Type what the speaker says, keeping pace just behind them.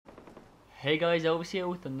Hey guys, Elvis here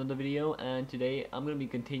with another video, and today I'm going to be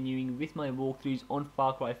continuing with my walkthroughs on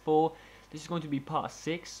Far Cry 4. This is going to be part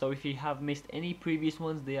 6, so if you have missed any previous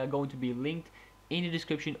ones, they are going to be linked in the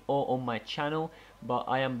description or on my channel. But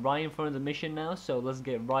I am right in front of the mission now, so let's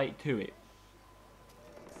get right to it.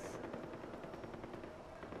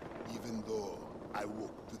 Even though I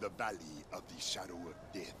walk through the valley of the shadow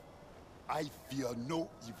of death, I fear no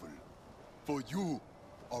evil, for you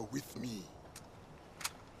are with me.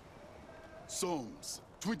 Psalms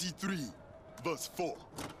 23, verse 4.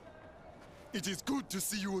 It is good to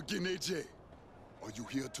see you again, Ajay. Are you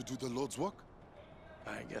here to do the Lord's work?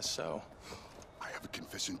 I guess so. I have a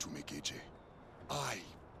confession to make, Ajay. I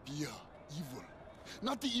fear evil.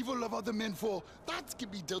 Not the evil of other men, for that can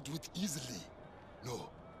be dealt with easily. No,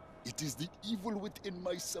 it is the evil within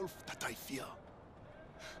myself that I fear.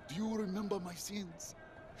 Do you remember my sins?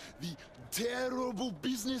 The terrible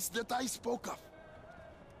business that I spoke of?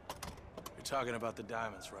 You're talking about the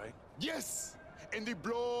diamonds, right? Yes! And the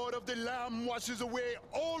blood of the Lamb washes away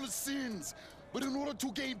all sins. But in order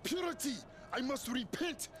to gain purity, I must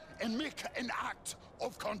repent and make an act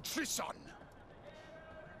of contrition.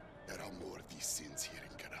 There are more of these sins here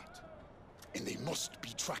in Kyrat, and they must be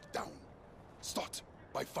tracked down. Start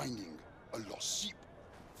by finding a lost sheep.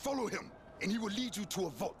 Follow him, and he will lead you to a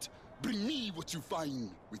vault. Bring me what you find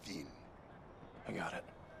within. I got it.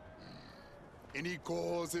 And he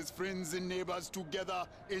calls his friends and neighbors together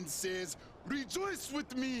and says, "Rejoice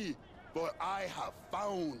with me, for I have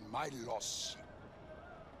found my lost sheep."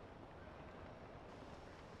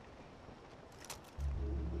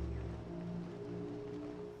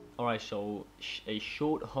 Alright, so a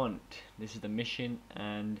short hunt. This is the mission,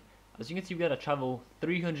 and as you can see, we gotta travel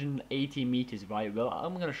 380 meters, right? Well,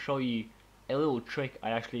 I'm gonna show you a little trick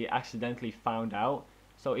I actually accidentally found out.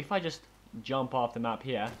 So if I just jump off the map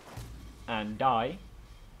here and die,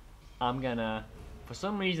 I'm gonna for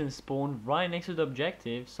some reason spawn right next to the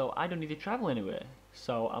objective, so I don't need to travel anywhere.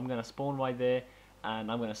 So I'm gonna spawn right there, and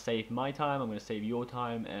I'm gonna save my time, I'm gonna save your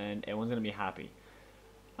time, and everyone's gonna be happy.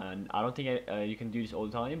 And I don't think you can do this all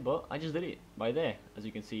the time, but I just did it right there. As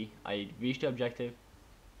you can see, I reached the objective,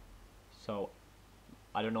 so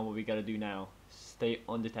I don't know what we gotta do now. Stay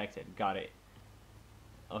undetected. Got it.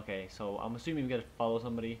 Okay, so I'm assuming we gotta follow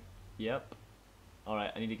somebody. Yep.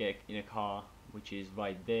 Alright, I need to get in a car, which is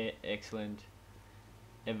right there. Excellent.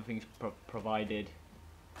 Everything's provided.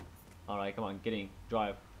 Alright, come on, get in.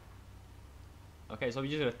 Drive. Okay, so we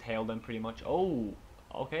just gotta tail them pretty much. Oh!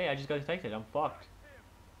 Okay, I just got detected. I'm fucked.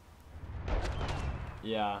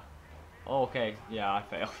 Yeah. Oh, okay. Yeah, I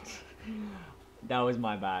failed. That was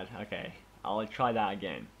my bad. Okay. I'll try that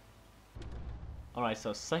again. Alright,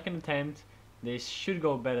 so second attempt. This should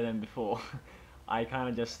go better than before. I kind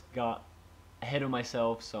of just got ahead of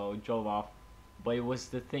myself, so drove off. But it was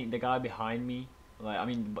the guy behind me, like, I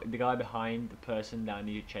mean, the guy behind the person that I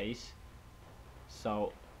need to chase.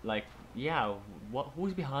 So, like, yeah,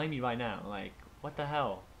 who's behind me right now? Like, what the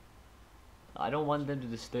hell? I don't want them to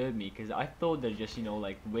disturb me, because I thought they're just, you know,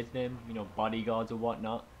 like, with them, you know, bodyguards or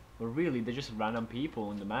whatnot. But really, they're just random people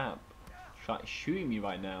on the map shooting me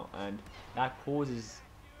right now, and that causes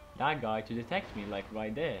that guy to detect me, like,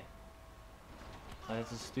 right there.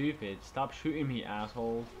 That's just stupid. Stop shooting me,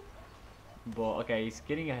 asshole. But okay, he's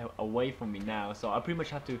getting away from me now, so I pretty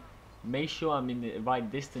much have to make sure I'm in the right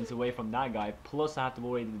distance away from that guy. Plus, I have to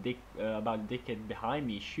worry about the dickhead behind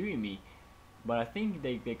me shooting me. But I think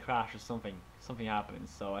they crashed or something. Something happened.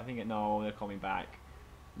 So I think no, they're coming back.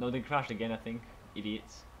 No, they crashed again. I think,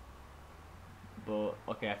 idiots. But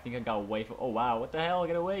okay, I think I got away from. Oh wow, what the hell?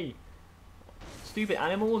 Get away! Stupid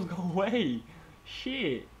animals, go away!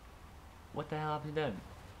 Shit! What the hell happened to them?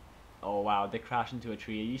 Oh wow, they crashed into a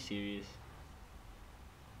tree. Are you serious?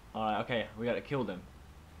 Alright, okay, we gotta kill them.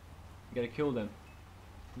 We gotta kill them.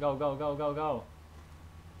 Go, go, go, go, go.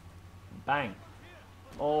 Bang.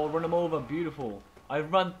 Oh, run them over. Beautiful.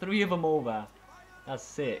 I've run 3 of them over. That's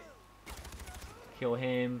sick. Kill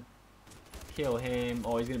him. Kill him.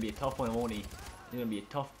 Oh, he's gonna be a tough one, won't he? He's gonna be a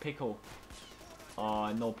tough pickle. Oh,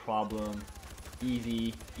 no problem.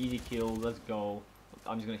 Easy. Easy kill. Let's go.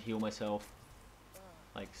 I'm just gonna heal myself.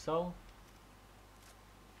 Like so.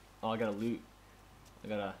 Oh, I gotta loot. I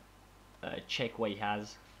gotta check what he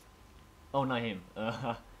has. Oh, not him.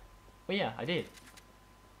 But yeah, I did.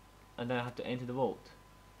 And then I have to enter the vault.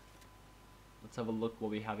 Let's have a look what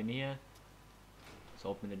we have in here. Let's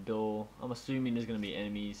open the door. I'm assuming there's gonna be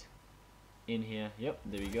enemies in here. Yep,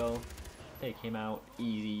 there we go. Take him out.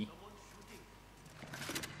 Easy.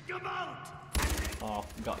 Come out! Oh,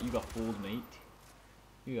 you got fooled, mate.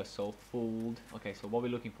 You got so fooled. Okay, so what are we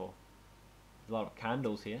looking for? There's a lot of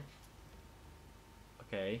candles here.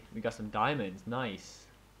 Okay, we got some diamonds. Nice.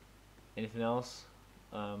 Anything else?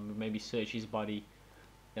 Maybe search his body.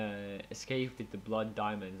 Escape with the blood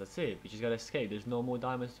diamonds. That's it. We just gotta escape. There's no more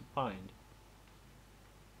diamonds to find.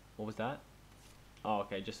 What was that? Oh,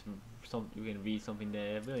 okay. Just some. You can read something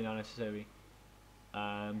there. Really not necessary.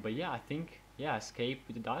 But yeah, I think escape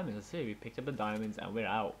with the diamonds. That's it. We picked up the diamonds and we're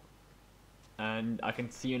out. And I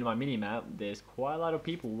can see in my mini map there's quite a lot of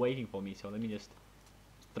people waiting for me. So let me just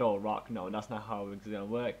throw a rock. No, that's not how it's gonna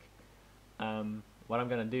work. What I'm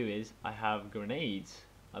gonna do is I have grenades,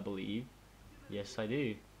 I believe. Yes, I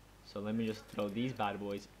do. So let me just throw these bad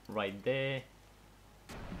boys right there.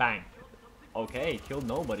 Bang. Okay, killed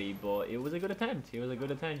nobody, but it was a good attempt. It was a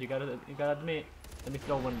good attempt. You gotta admit. Let me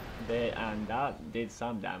throw one there, and that did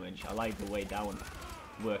some damage. I like the way that one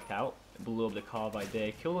worked out. Blew up the car right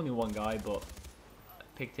there. Killed only one guy, but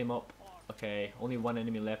picked him up. Okay, only one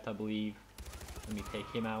enemy left, I believe. Let me take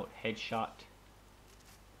him out. Headshot.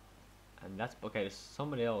 And that's okay. There's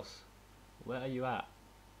somebody else. Where are you at?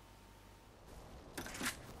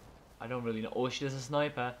 I don't really know. Oh shit, there's a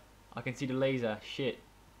sniper. I can see the laser. Shit.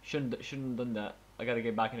 Shouldn't have done that. I gotta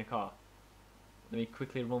get back in the car. Let me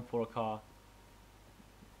quickly run for a car.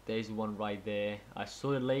 There's one right there. I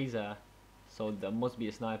saw the laser, so there must be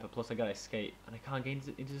a sniper. Plus I gotta escape, and I can't get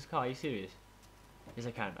into this car. Are you serious? Yes,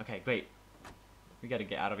 I can. Okay, great. We gotta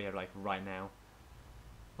get out of here like right now,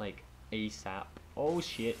 like ASAP. Oh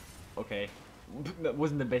shit. Okay, that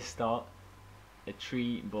wasn't the best start. A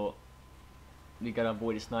tree, but we gotta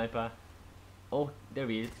avoid a sniper. Oh, there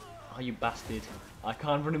he is. Oh, you bastard. I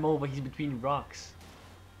can't run him over. He's between rocks.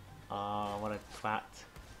 Ah, what a twat.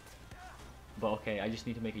 But okay, I just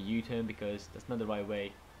need to make a U-turn because that's not the right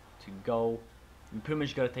way to go. We pretty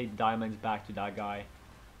much gotta take the diamonds back to that guy.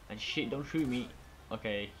 And shit, don't shoot me.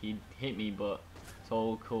 Okay, he hit me, but it's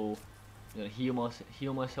all cool. I'm gonna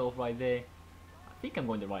heal myself right there. I think I'm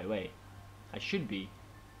going the right way. I should be.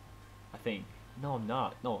 I think. No, I'm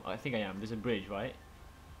not. No, I think I am. There's a bridge, right?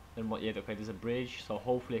 Then what? Yeah, okay. There's a bridge, so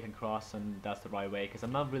hopefully I can cross, and that's the right way. Because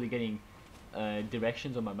I'm not really getting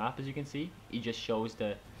directions on my map, as you can see. It just shows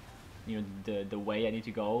the, the way I need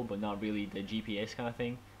to go, but not really the GPS kind of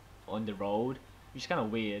thing on the road, which is kind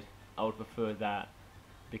of weird. I would prefer that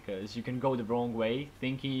because you can go the wrong way,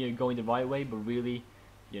 thinking you're going the right way, but really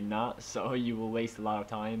you're not. So you will waste a lot of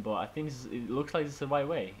time. But I think it looks like it's the right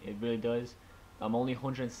way. It really does. I'm only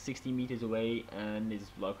 160 meters away, and it's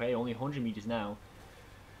okay, only 100 meters now.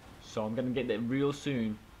 So I'm gonna get there real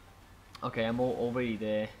soon. Okay, I'm already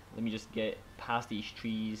there. Let me just get past these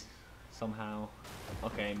trees somehow.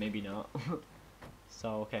 Okay, maybe not.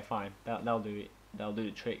 So okay, fine. That'll do it. That'll do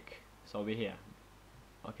the trick. So we're here.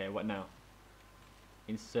 Okay, what now?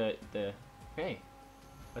 Insert the. Okay,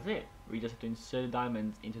 that's it. We just have to insert the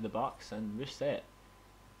diamonds into the box, and we're set.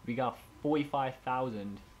 We got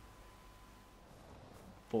 45,000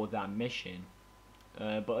 for that mission.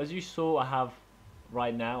 But as you saw, I have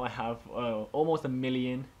right now. I have almost 1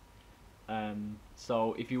 million.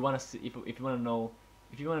 So if you want to if you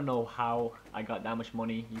want to know how I got that much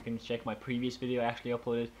money, you can check my previous video. I actually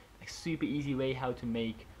uploaded a super easy way how to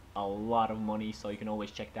make a lot of money, so you can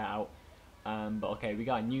always check that out. But okay, we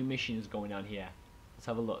got new missions going on here. Let's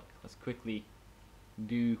have a look. Let's quickly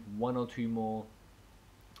do 1 or 2 more.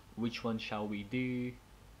 Which one shall we do?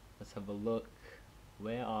 Let's have a look.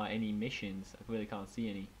 Where are any missions? I really can't see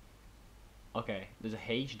any. Okay, there's a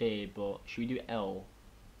H there, but should we do L?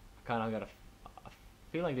 I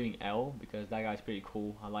feel like doing L because that guy's pretty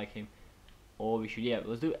cool. I like him. Or we should,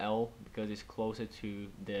 let's do L because it's closer to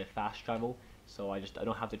the fast travel, so I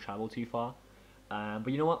don't have to travel too far. But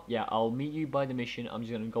you know what? Yeah, I'll meet you by the mission. I'm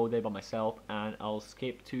just gonna go there by myself, and I'll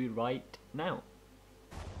skip to right now.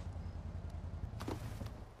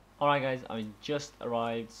 Alright guys, I just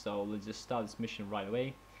arrived, so let's just start this mission right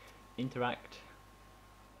away. Interact.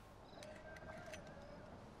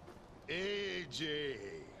 AJ,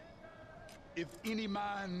 if any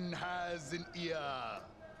man has an ear,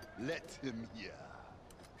 let him hear.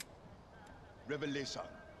 Revelation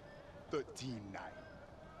 13:9.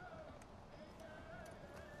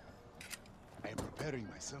 I am preparing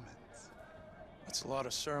my sermons. That's a lot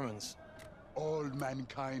of sermons. All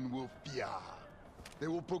mankind will fear. They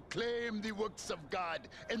will proclaim the works of God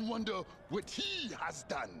and wonder what he has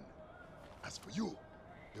done. As for you,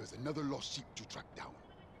 there is another lost sheep to track down.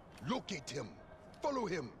 Locate him, follow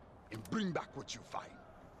him, and bring back what you find.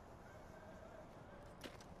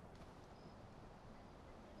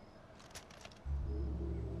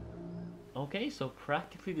 Okay, so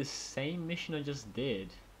practically the same mission I just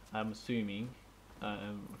did, I'm assuming.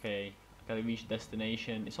 Okay, I gotta reach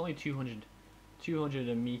destination. It's only 200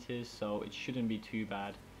 meters, so it shouldn't be too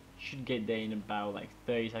bad. should get there in about like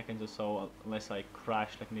 30 seconds or so, unless I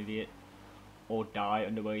crash like an idiot or die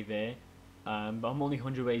on the way there. But I'm only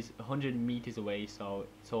 100 meters away, so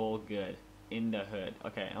it's all good. In the hood.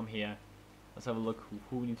 Okay, I'm here. Let's have a look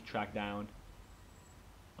who we need to track down.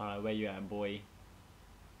 Alright, where you at, boy?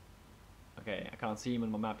 Okay, I can't see him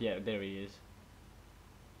on my map yet. There he is.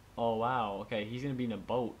 Oh wow, okay, he's gonna be in a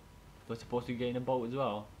boat. We're supposed to get in a boat as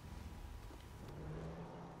well.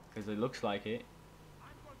 Because it looks like it.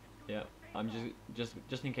 Yeah, I'm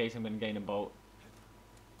just in case I'm gonna get in a boat.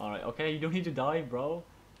 Alright, okay, you don't need to dive, bro.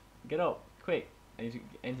 Get up, quick. I need to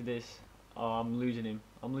enter this. Oh, I'm losing him.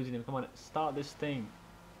 I'm losing him. Come on, start this thing.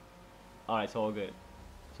 Alright, it's all good.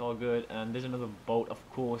 It's all good. And there's another boat, of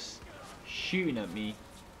course, shooting at me.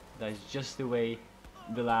 That's just the way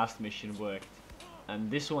the last mission worked.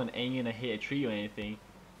 And this one ain't gonna hit a tree or anything.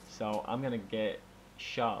 So I'm gonna get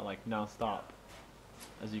shot like non-stop.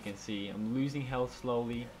 As you can see, I'm losing health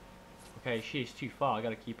slowly. Okay, shit, it's too far. I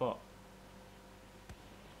gotta keep up.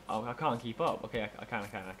 Oh, I can't keep up. Okay, I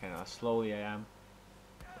can. Slowly I am.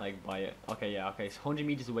 Like by it. Okay, yeah, okay, it's 100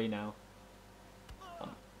 meters away now.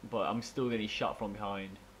 But I'm still getting shot from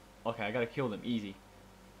behind. Okay, I gotta kill them, easy.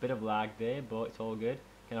 Bit of lag there, but it's all good.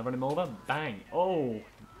 Can I run him over? Bang! Oh!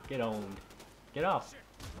 Get owned. Get off.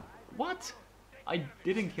 What? I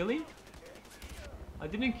didn't kill him? I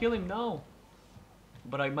didn't kill him, no.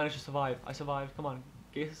 But I managed to survive. I survived. Come on.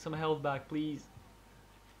 Get some health back, please.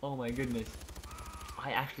 Oh my goodness.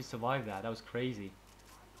 I actually survived that. That was crazy.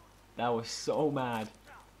 That was so mad.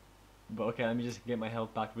 But okay, let me just get my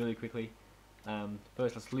health back really quickly.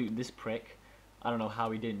 First, let's loot this prick. I don't know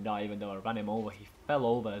how he didn't die, even though I ran him over. He fell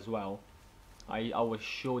over as well. I was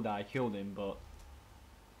sure that I killed him, but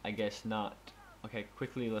I guess not. Okay,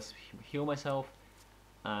 quickly, let's heal myself.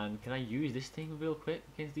 And can I use this thing real quick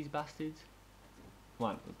against these bastards? Come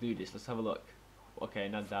on, let's do this. Let's have a look. Okay,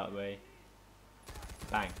 not that way.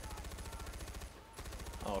 Bang.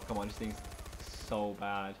 Oh, come on, this thing's so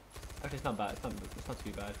bad. Actually, it's not bad. It's not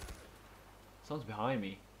too bad. Someone's behind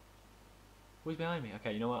me. Who's behind me?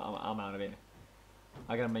 Okay, you know what? I'm out of it.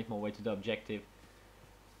 I gotta make my way to the objective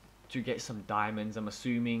to get some diamonds, I'm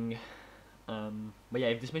assuming. But yeah,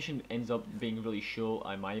 if this mission ends up being really short,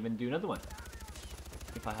 I might even do another one.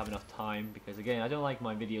 If I have enough time, because again, I don't like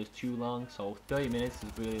my videos too long, so 30 minutes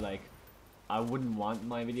is really like, I wouldn't want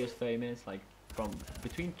my videos 30 minutes, like from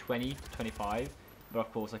between 20 to 25, but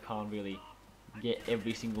of course I can't really get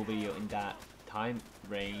every single video in that time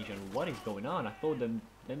range. And what is going on? I thought them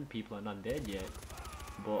people are not dead yet.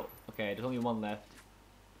 But okay, there's only one left.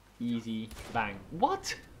 Easy. Bang.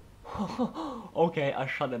 What? Okay, I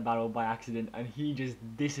shot the barrel by accident and he just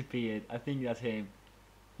disappeared. I think that's him.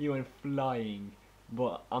 He went flying.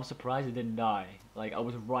 But I'm surprised he didn't die. Like, I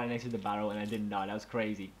was right next to the barrel and I didn't die. That was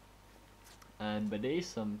crazy. But there is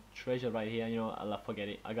some treasure right here. You know, I'll forget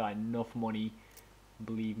it. I got enough money.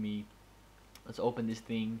 Believe me. Let's open this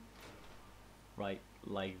thing. Right,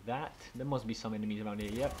 like that. There must be some enemies around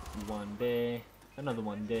here. Yep, one there. Another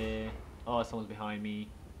one there. Oh, someone's behind me.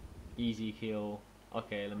 Easy kill.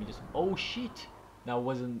 Okay, let me just... Oh, shit! That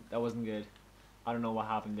wasn't good. I don't know what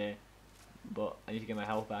happened there. But I need to get my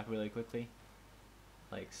health back really quickly.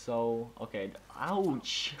 Like so. Okay.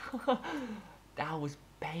 Ouch! That was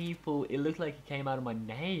painful. It looked like it came out of my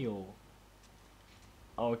nail.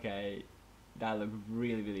 Okay. That looked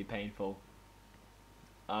really, really painful.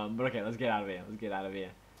 But okay, let's get out of here. Let's get out of here.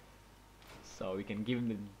 So we can give him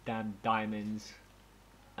the damn diamonds.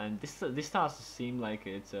 And this starts to seem like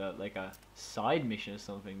it's like a side mission or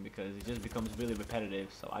something, because it just becomes really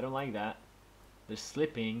repetitive. So I don't like that. They're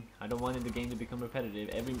slipping. I don't want the game to become repetitive.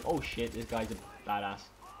 Oh shit, this guy's a badass.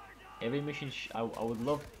 Every mission, I would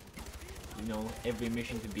love, you know, every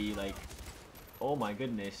mission to be like, oh my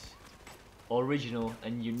goodness, original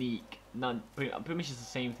and unique. Not pretty much it's the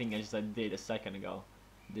same thing as I did a second ago.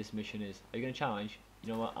 This mission is. Are you gonna challenge?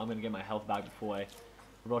 You know what? I'm gonna get my health back before I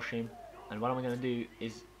rush him. And what I'm gonna do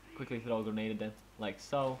is quickly throw a grenade at them, like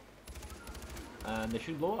so. And they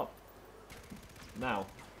should blow up. Now.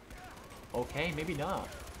 Okay, maybe not.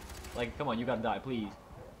 Like, come on, you gotta die, please.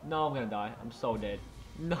 No, I'm gonna die. I'm so dead.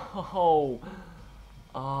 No!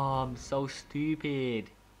 Oh, I'm so stupid.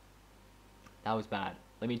 That was bad.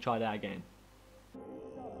 Let me try that again.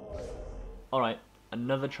 Alright,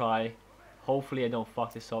 another try. Hopefully I don't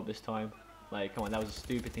fuck this up this time. Like, come on, that was a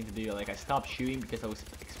stupid thing to do. Like, I stopped shooting because I was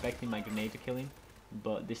expecting my grenade to kill him.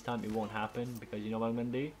 But this time it won't happen, because you know what I'm gonna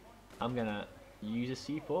do? I'm gonna use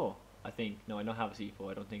a C4, I think. No, I don't have a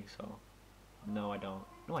C4, I don't think so. No, I don't.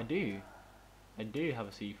 No, I do. I do have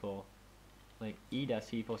a C4. Like, eat that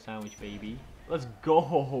C4 sandwich, baby. Let's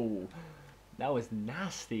go! That was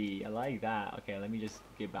nasty. I like that. Okay, let me just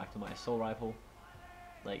get back to my assault rifle.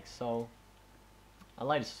 Like so. I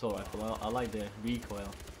like the assault rifle. I like the recoil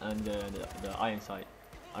and the iron sight.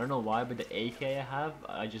 I don't know why, but the AK I have,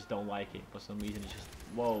 I just don't like it. For some reason, it's just,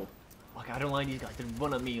 whoa. Like, I don't like these guys to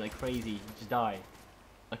run at me like crazy. Just die.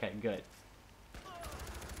 Okay, good.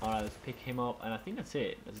 Alright, let's pick him up. And I think that's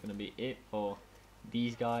it. That's going to be it for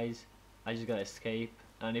these guys. I just got to escape.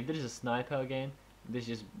 And if there's a sniper again, this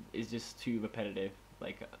is just too repetitive.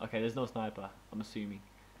 Like, okay, there's no sniper, I'm assuming.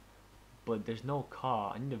 But there's no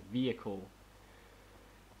car. I need a vehicle.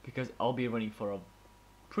 Because I'll be running for a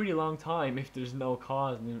pretty long time if there's no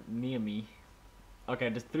cars near me. Okay,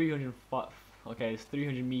 there's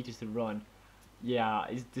 300 meters to run. Yeah,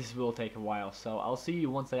 this will take a while. So I'll see you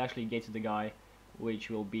once I actually get to the guy, which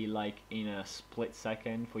will be like in a split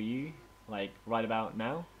second for you, like right about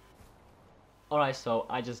now. Alright, so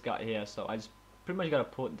I just got here, so I just pretty much gotta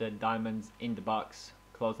put the diamonds in the box,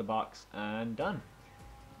 close the box, and done.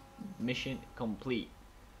 Mission complete.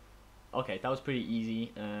 Okay, that was pretty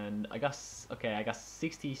easy, and I got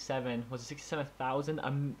 67. Was it 67,000?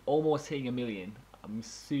 I'm almost hitting a million. I'm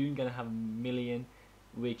soon gonna have a million,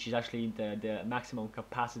 which is actually the maximum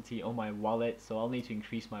capacity on my wallet. So I'll need to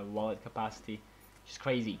increase my wallet capacity. Which is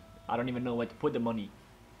crazy. I don't even know where to put the money.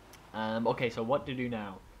 Okay, so what to do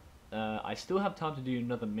now? I still have time to do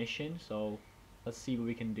another mission, so let's see what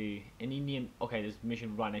we can do. An Indian. Okay, there's a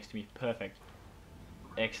mission right next to me. Perfect.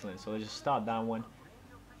 Excellent. So let's just start that one.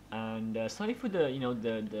 And sorry for the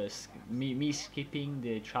me skipping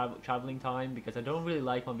the traveling time, because I don't really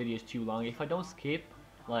like my videos too long. If I don't skip,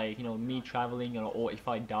 like, me traveling, or if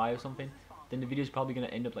I die or something, then the video is probably gonna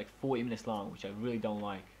end up like 40 minutes long, which I really don't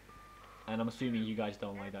like. And I'm assuming you guys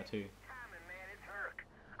don't like that too.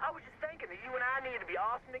 I was just thinking that you and I need to be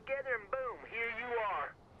awesome together, and boom, here you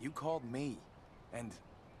are. You called me, and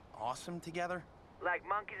awesome together? Like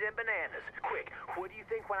monkeys and bananas. Quick, what do you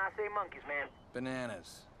think when I say monkeys, man?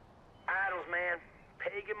 Bananas. Idols, man.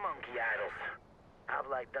 Pagan monkey idols. I've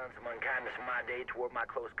done some unkindness in my day toward my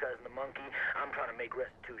close cousin, the monkey. I'm trying to make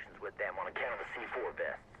restitutions with them on account of the C4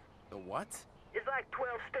 vests. The what? It's like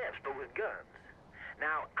 12 steps, but with guns.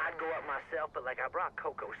 Now, I'd go up myself, but I brought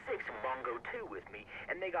Coco 6 and Bongo 2 with me,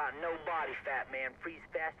 and they got no body fat, man. Freeze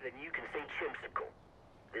faster than you can say chimsicle.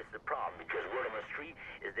 This is the problem, because word on the street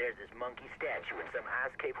is there's this monkey statue in some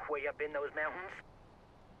ice cave way up in those mountains.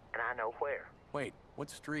 And I know where. Wait,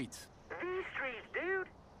 what streets? These streets, dude.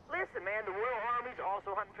 Listen, man, the Royal Army's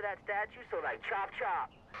also hunting for that statue, so chop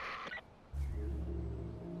chop.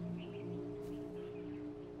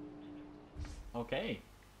 Okay.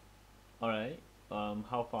 Alright.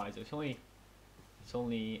 How far is it? It's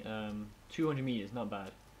only 200 meters, not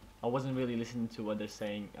bad. I wasn't really listening to what they're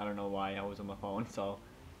saying. I don't know why, I was on my phone, so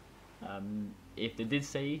if they did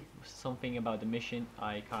say something about the mission,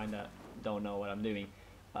 I kinda don't know what I'm doing.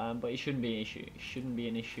 But it shouldn't be an issue. It shouldn't be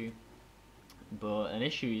an issue. But an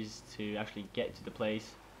issue is to actually get to the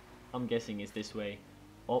place. I'm guessing it's this way.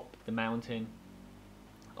 Up the mountain.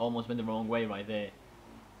 Almost went the wrong way right there.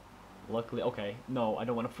 Luckily, okay. No, I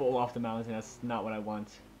don't want to fall off the mountain. That's not what I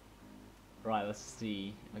want. Right, let's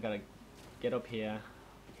see. I gotta get up here.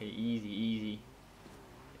 Okay, easy, easy.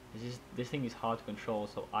 This thing is hard to control,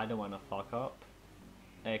 so I don't want to fuck up.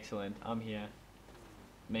 Excellent, I'm here.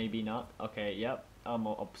 Maybe not. Okay, yep. I'm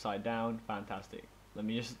upside down. Fantastic. Let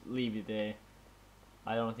me just leave it there.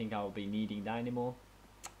 I don't think I'll be needing that anymore.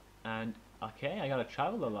 And okay, I gotta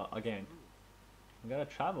travel a lot again. I gotta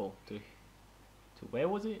travel to where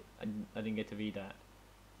was it? I didn't get to read that.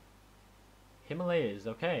 Himalayas.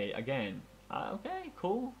 Okay, again. Okay,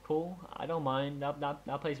 cool. I don't mind.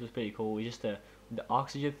 That place was pretty cool. It's just the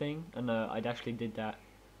oxygen thing, and I actually did that.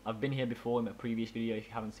 I've been here before in my previous video. If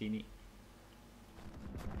you haven't seen it.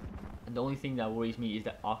 And the only thing that worries me is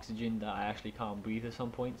that oxygen that I actually can't breathe at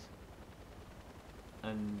some points.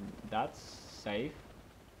 And that's safe.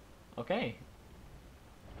 Okay.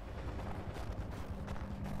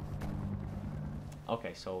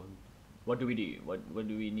 Okay, so what do we do? What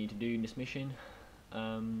do we need to do in this mission?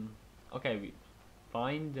 Okay, we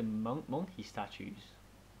find the monkey statues.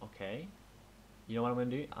 Okay. You know what I'm gonna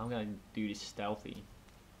do? I'm gonna do this stealthy.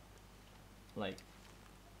 Like,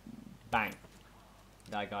 bang.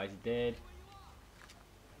 That guy's dead.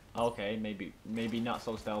 Okay, maybe not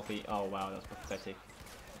so stealthy. Oh wow, that's pathetic.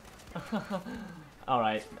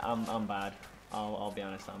 Alright, I'm bad. I'll be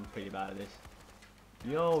honest, I'm pretty bad at this.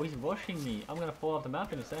 Yo, he's rushing me. I'm gonna fall off the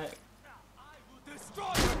map in a sec.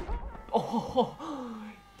 Oh,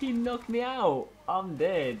 he knocked me out. I'm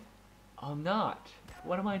dead. I'm not.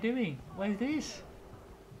 What am I doing? What is this?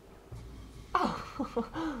 Oh,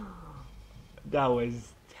 that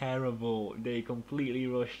was terrible. They completely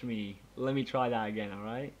rushed me. Let me try that again,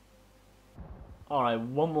 alright? Alright,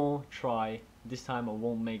 one more try. This time I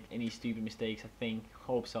won't make any stupid mistakes, I think.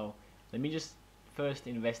 Hope so. Let me just first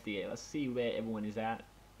investigate. Let's see where everyone is at.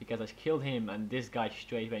 Because I killed him and this guy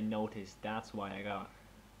straight away noticed. That's why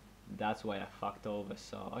I fucked over.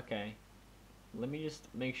 So, okay. Let me just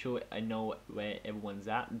make sure I know where everyone's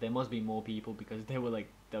at. There must be more people because there was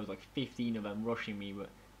like 15 of them rushing me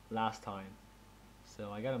last time.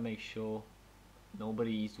 So I gotta make sure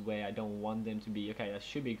nobody's where I don't want them to be. Okay, that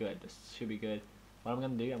should be good. This should be good. What I'm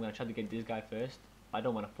gonna do, I'm gonna try to get this guy first. I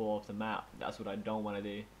don't want to fall off the map. That's what I don't want to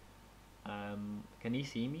do. Can he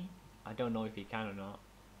see me? I don't know if he can or not.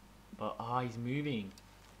 But he's moving.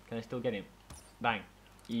 Can I still get him? Bang.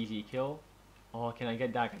 Easy kill. Oh, can I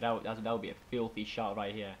get that? That would be a filthy shot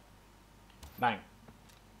right here. Bang.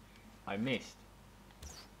 I missed.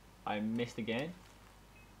 I missed again.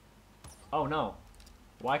 Oh no.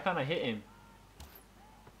 Why can't I hit him?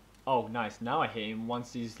 Oh, nice. Now I hit him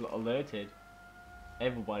once he's alerted.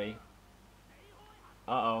 Everybody.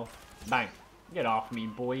 Uh-oh. Bang. Get off me,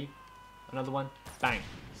 boy. Another one. Bang.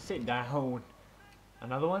 Sit down.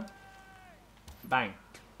 Another one. Bang.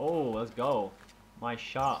 Oh, let's go. My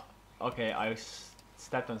shot. Okay, I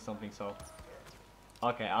stepped on something, so...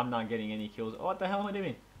 Okay, I'm not getting any kills. Oh, what the hell am I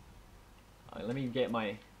doing? Alright, let me get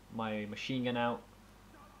my machine gun out.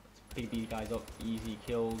 Let's pick these guys up. Easy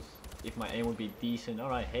kills. If my aim would be decent.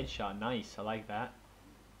 Alright, headshot. Nice. I like that.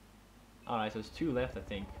 Alright, so there's 2 left, I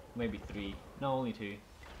think. Maybe 3. No, only 2.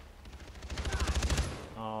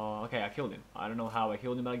 Oh, okay, I killed him. I don't know how I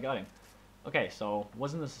killed him, but I got him. Okay, so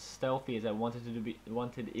wasn't as stealthy as I wanted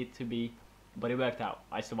it to be, but it worked out.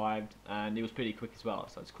 I survived, and it was pretty quick as well,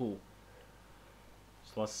 so it's cool.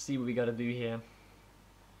 So let's see what we gotta do here.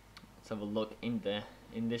 Let's have a look in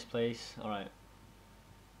this place. All right.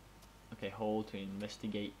 Okay, hold to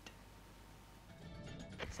investigate.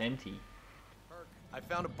 It's empty. I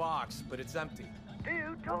found a box, but it's empty.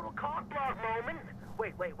 Dude, total cock block moment.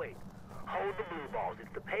 Wait. Hold the blue balls.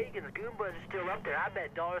 If the pagans, Goombas are still up there, I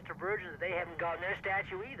bet dollars to virgins that they haven't gotten their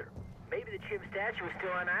statue either. Maybe the chip statue is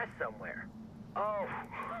still on ice somewhere. Oh,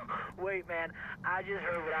 wait, man. I just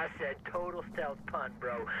heard what I said. Total stealth pun,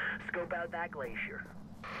 bro. Scope out that glacier.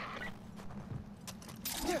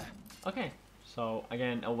 Okay, so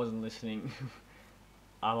again, I wasn't listening.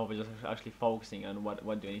 I'm just actually focusing on what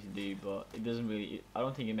do I need to do, but it doesn't really. I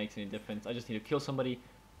don't think it makes any difference. I just need to kill somebody,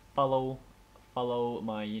 follow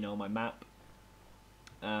my my map,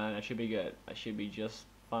 and I should be good. I should be just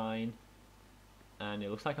fine. And it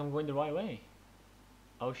looks like I'm going the right way.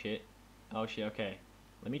 Oh shit. Okay,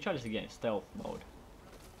 let me try this again. Stealth mode.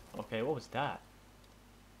 Okay, what was that?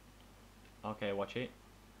 Okay, watch it.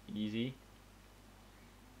 Easy.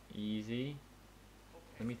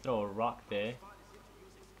 Let me throw a rock there.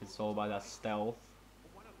 It's all about that stealth.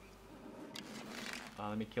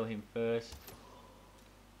 Let me kill him first.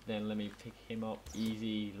 Then let me pick him up.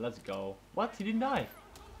 Easy. Let's go. What? He didn't die.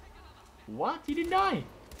 What? He didn't die.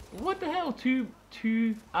 What the hell?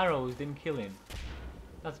 Two arrows didn't kill him.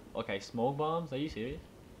 That's okay. Smoke bombs? Are you serious?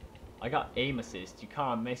 I got aim assist. You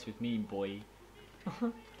can't mess with me, boy.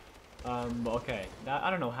 But okay. I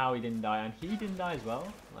don't know how he didn't die, and he didn't die as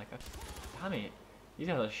well. Like, damn it. These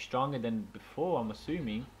guys are stronger than before, I'm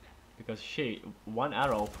assuming, because shit, one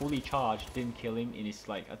arrow fully charged didn't kill him. In his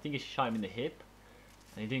I think it shot him in the hip,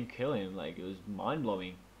 and it didn't kill him. Like, it was mind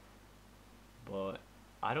blowing. But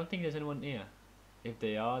I don't think there's anyone near. If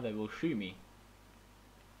they are, they will shoot me.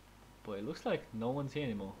 But it looks like no one's here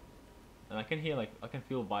anymore. And I can hear, I can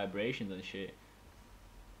feel vibrations and shit.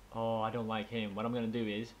 Oh, I don't like him. What I'm gonna do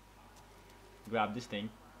is grab this thing.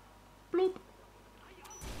 Bloop.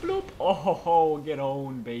 Bloop. Oh, get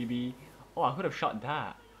on, baby. Oh, I could have shot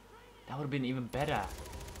that. That would have been even better.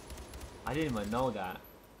 I didn't even know that.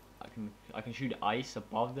 I can shoot ice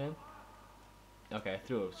above them. Okay, I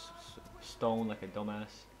threw a stone like a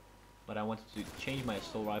dumbass. But I wanted to change my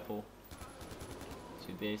assault rifle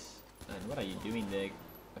to this. And what are you doing there?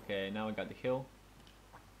 Okay, now I got the kill.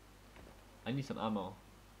 I need some ammo.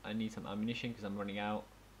 I need some ammunition because I'm running out.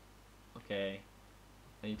 Okay.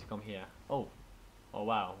 I need to come here. Oh. Oh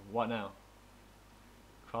wow. What now?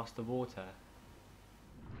 Cross the water.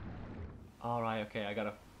 Alright, okay, I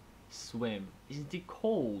gotta swim. Isn't it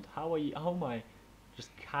cold? How am I just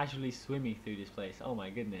casually swimming through this place? Oh my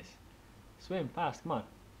goodness. Swim fast, come on.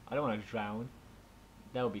 I don't want to drown.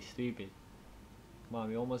 That would be stupid. Come on,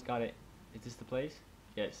 we almost got it. Is this the place?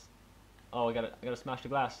 Yes. Oh, I gotta smash the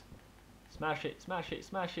glass. Smash it, smash it,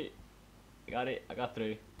 smash it. I got it, I got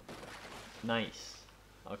through. Nice.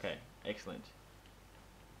 Okay, excellent.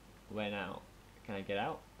 Where now? Can I get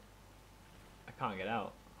out? I can't get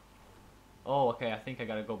out. Oh, okay. I think I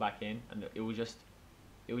gotta go back in, and it was just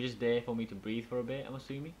there for me to breathe for a bit. I'm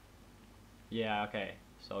assuming. Yeah. Okay.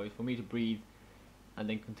 So it's for me to breathe, and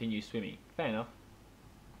then continue swimming. Fair enough.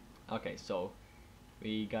 Okay. So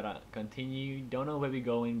we gotta continue. Don't know where we're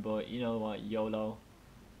going, but you know what? YOLO.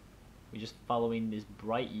 We're just following this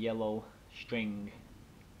bright yellow string,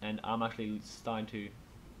 and I'm actually starting to,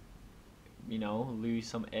 you know, lose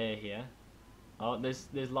some air here. Oh,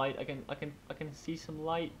 there's light. I can see some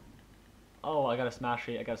light. Oh, I gotta smash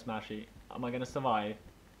it. I gotta smash it. Am I gonna survive?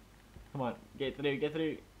 Come on, get through, get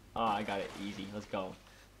through. Oh, I got it. Easy. Let's go.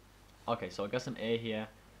 Okay, so I got some air here.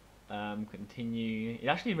 Continue. It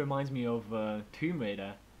actually reminds me of Tomb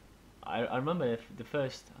Raider. I remember the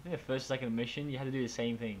first, I think the first, second mission, you had to do the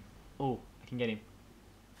same thing. Oh, I can get him.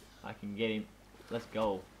 I can get him. Let's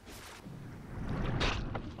go.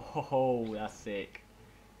 Oh, that's sick.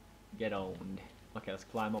 Get owned. Okay, let's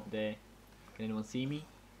climb up there. Can anyone see me?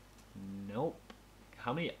 Nope.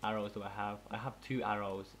 How many arrows do I have? I have 2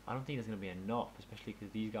 arrows. I don't think that's gonna be enough, especially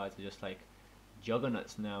because these guys are just like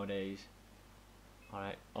juggernauts nowadays.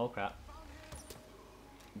 Alright. Oh crap.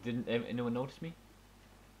 Didn't anyone notice me?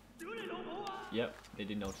 Yep, they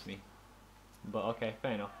did notice me. But okay,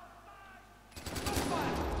 fair enough.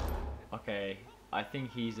 Okay, I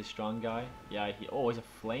think he's a strong guy. Yeah, oh, he's a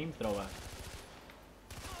flamethrower.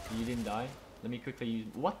 You didn't die? Let me quickly use...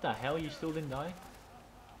 What the hell? You still didn't die?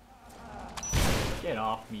 Get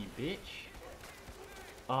off me, bitch.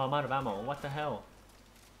 Oh, I'm out of ammo. What the hell?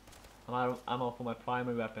 I'm out of ammo for my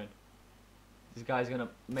primary weapon. This guy's gonna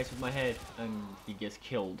mess with my head and he gets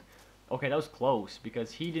killed. Okay, that was close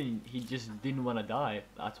because he just didn't want to die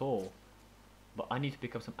at all. But I need to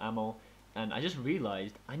pick up some ammo, and I just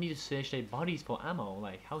realized I need to search their bodies for ammo.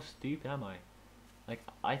 Like, how stupid am I? Like,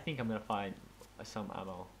 I think I'm gonna find some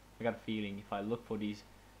ammo. I got a feeling if I look for these,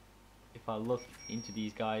 if I look into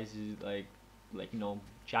these guys, like you know,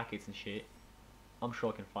 jackets and shit, I'm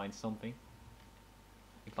sure I can find something.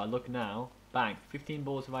 If I look now, bang, 15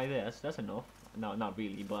 bullets right there. That's enough. No, not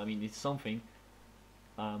really, but I mean it's something.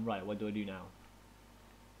 Right, what do I do now?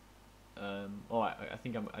 Oh, I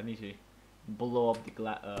think I need to blow up the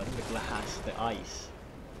glass, the ice.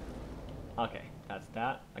 Okay, that's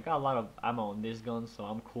that. I got a lot of ammo on this gun, so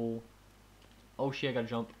I'm cool. Oh shit, I gotta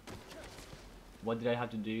jump. What did I have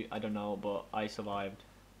to do? I don't know, but I survived.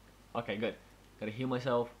 Okay, good. Gotta heal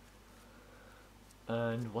myself.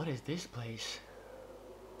 And what is this place?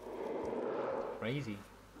 Crazy.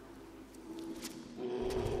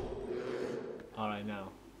 Alright, now.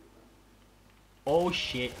 Oh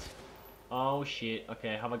shit. Oh shit.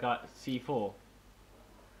 Okay, have I got C4?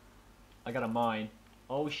 I got a mine.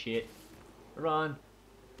 Oh shit. Run.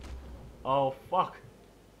 Oh fuck.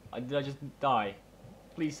 Did I just die?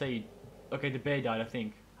 Please say... Okay, the bear died, I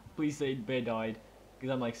think. Please say the bear died.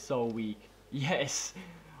 Because I'm like so weak. Yes!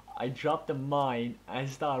 I dropped the mine and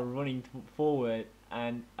started running forward,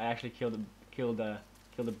 and I actually killed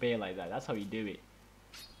the bear like that. That's how you do it.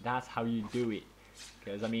 That's how you do it.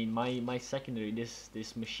 Because I mean, my secondary,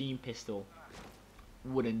 this machine pistol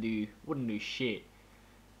wouldn't do shit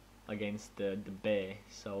against the bear.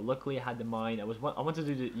 So luckily I had the mine. I wanted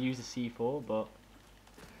to use the C4, but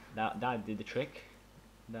that did the trick.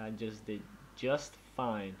 That just did just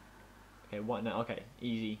fine. Okay, what now? Okay,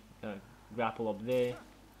 easy. Grapple up there.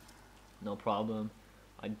 No problem.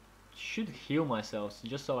 I should heal myself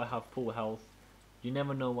just so I have full health. You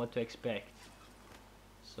never know what to expect.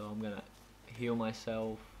 So I'm gonna heal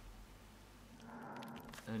myself.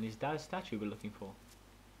 And is that a statue we're looking for?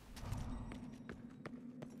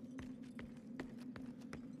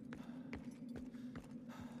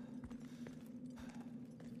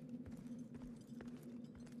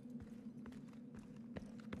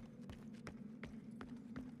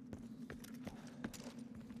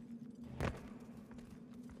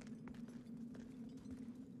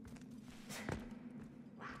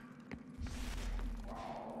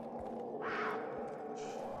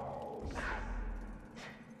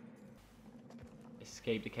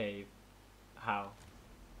 Escape the cave. How?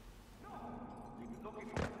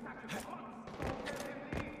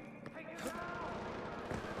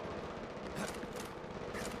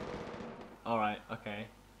 Alright, okay.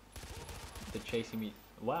 They're chasing me.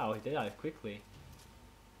 Wow, they died quickly.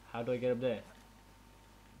 How do I get up there?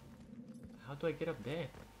 How do I get up there?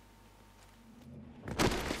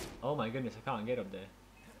 Oh my goodness, I can't get up there.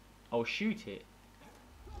 Oh, shoot it.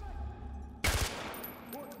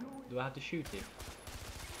 Do I have to shoot it?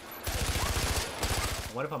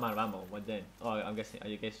 What if I'm out of ammo? What then? Oh, I guess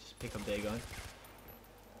just pick up their gun.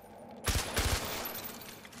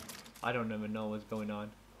 I don't even know what's going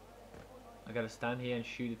on. I gotta stand here and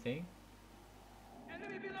shoot the thing.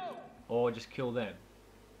 or just kill them?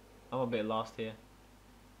 I'm a bit lost here.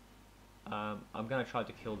 I'm gonna try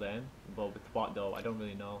to kill them, but with what though? I don't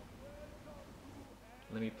really know.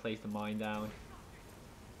 Let me place the mine down.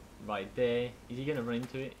 Right there. Is he gonna run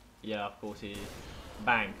into it? Yeah, of course he is.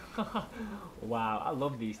 Bang! Wow, I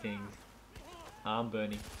love these things. I'm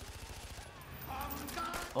burning.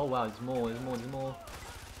 Oh wow, there's more, there's more, there's more.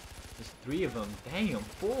 There's 3 of them. Damn,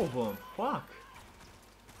 4 of them. Fuck!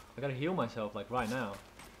 I gotta heal myself like right now.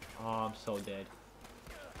 Oh, I'm so dead.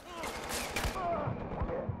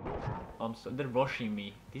 They're rushing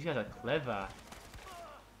me. These guys are clever.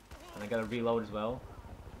 And I gotta reload as well.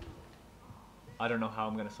 I don't know how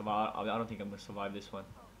I'm gonna survive. I don't think I'm gonna survive this one.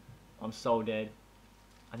 I'm so dead.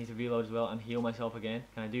 I need to reload as well and heal myself again.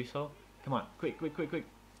 Can I do so? Come on, quick, quick, quick, quick.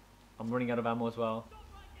 I'm running out of ammo as well.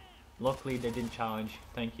 Luckily they didn't challenge.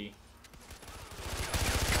 Thank you.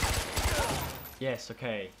 Yes,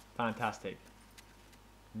 okay. Fantastic.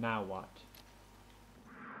 Now what?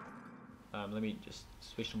 Let me just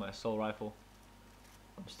switch to my assault rifle.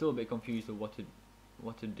 I'm still a bit confused of what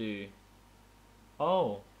to do.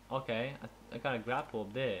 Oh, okay. I got a grapple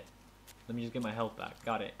up there. Let me just get my health back.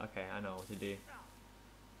 Got it. Okay, I know what to do.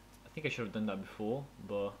 I think I should have done that before,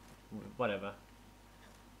 but whatever.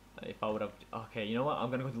 If I would have... Okay, you know what? I'm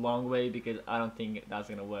going to go the long way because I don't think that's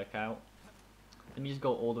going to work out. Let me just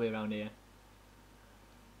go all the way around here.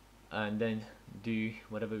 And then do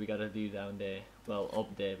whatever we got to do down there. Well,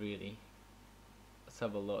 up there, really. Let's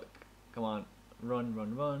have a look. Come on. Run,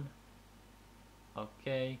 run, run.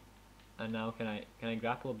 Okay. And now can I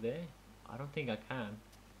grapple up there? I don't think I can.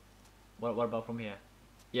 What about from here?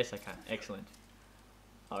 Yes, I can. Excellent.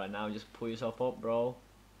 Alright, now just pull yourself up, bro.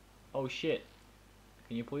 Oh shit.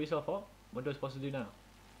 Can you pull yourself up? What are we supposed to do now?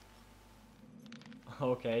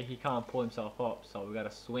 Okay, he can't pull himself up, so we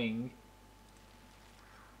gotta swing.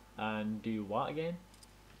 And do what again?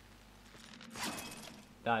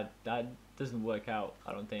 That doesn't work out,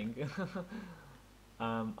 I don't think.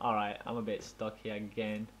 Alright, I'm a bit stuck here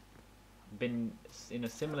again. Been in a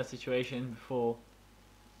similar situation before.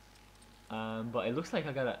 But it looks like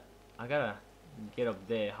I gotta get up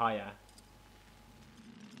there higher.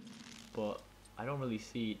 But I don't really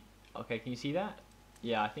see it. Okay, can you see that?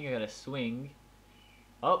 Yeah, I think I gotta swing.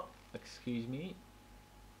 Oh, excuse me.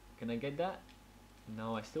 Can I get that?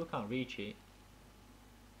 No, I still can't reach it.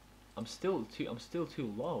 I'm still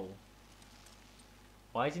too low.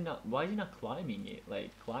 Why is he not climbing it?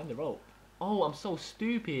 Like, climb the rope. Oh, I'm so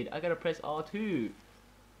stupid. I gotta press R2.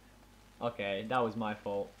 Okay, that was my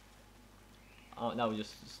fault. That was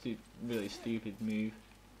just really stupid move.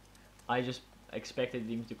 I just expected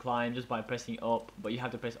him to climb just by pressing up, but you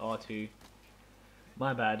have to press R2.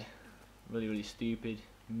 My bad. Really, really stupid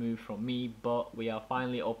move from me, but we are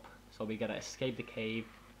finally up, so we gotta escape the cave.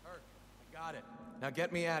 Got it. Now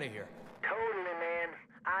get me out of here. Totally, man.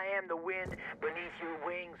 I am the wind beneath your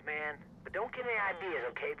wings, man. But don't get any ideas,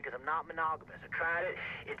 okay? Because I'm not monogamous. I tried it.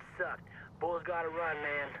 It sucked. Bulls gotta run,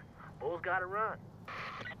 man. Bulls gotta run.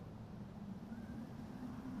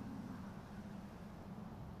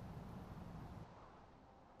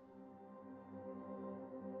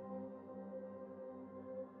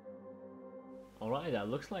 Alright, that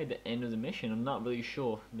looks like the end of the mission. I'm not really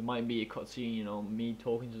sure. There might be a cutscene, you know, me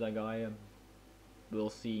talking to that guy. We'll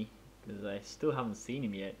see. Because I still haven't seen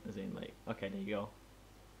him yet. As in, like, okay, there you go.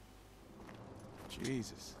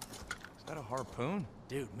 Jesus. Is that a harpoon?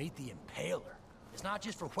 Dude, meet the Impaler. It's not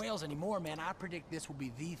just for whales anymore, man. I predict this will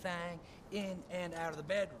be the thing in and out of the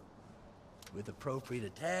bedroom. With appropriate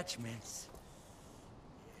attachments.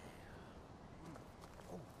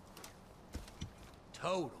 Oh.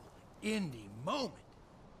 Total indie moment.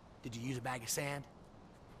 Did you use a bag of sand?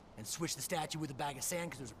 And switch the statue with a bag of sand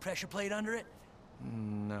because there's a pressure plate under it?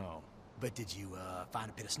 No. But did you find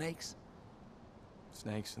a pit of snakes?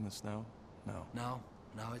 Snakes in the snow? No.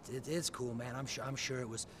 No, it's cool, man. I'm sure it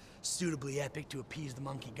was suitably epic to appease the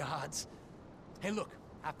monkey gods. Hey, look,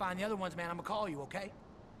 I find the other ones, man. I'm gonna call you, okay?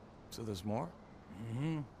 So there's more?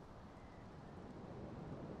 Mm-hmm.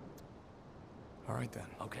 All right then.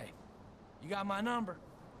 Okay. You got my number?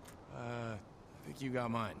 I think you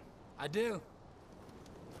got mine. I do.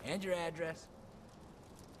 And your address.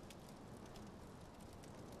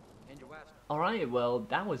 And your wife's. Alright, well,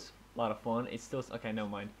 that was a lot of fun. It's still... Okay, never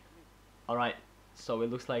mind. Alright, so it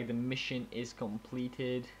looks like the mission is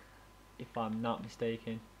completed, if I'm not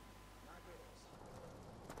mistaken.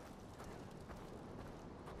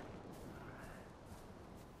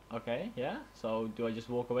 Okay, yeah, so do I just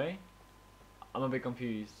walk away? I'm a bit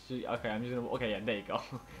confused. Okay, I'm just gonna... Okay, yeah, there you go.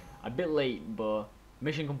 A bit late, but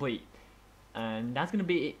mission complete. And that's gonna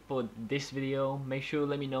be it for this video. Make sure to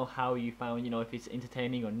let me know how you found, if it's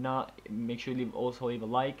entertaining or not. Make sure you also leave a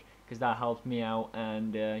like, because that helps me out,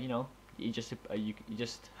 and it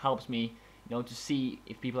just helps me to see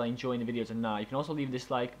if people are enjoying the videos or not. You can also leave a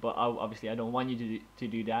dislike, but obviously I don't want you to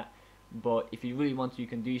do that. But if you really want to, you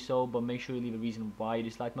can do so, but make sure you leave a reason why you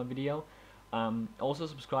dislike my video. Also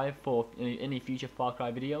subscribe for any future Far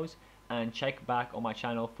Cry videos, and check back on my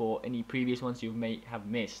channel for any previous ones you may have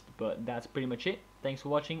missed. But that's pretty much it. Thanks for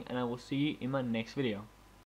watching, and I will see you in my next video.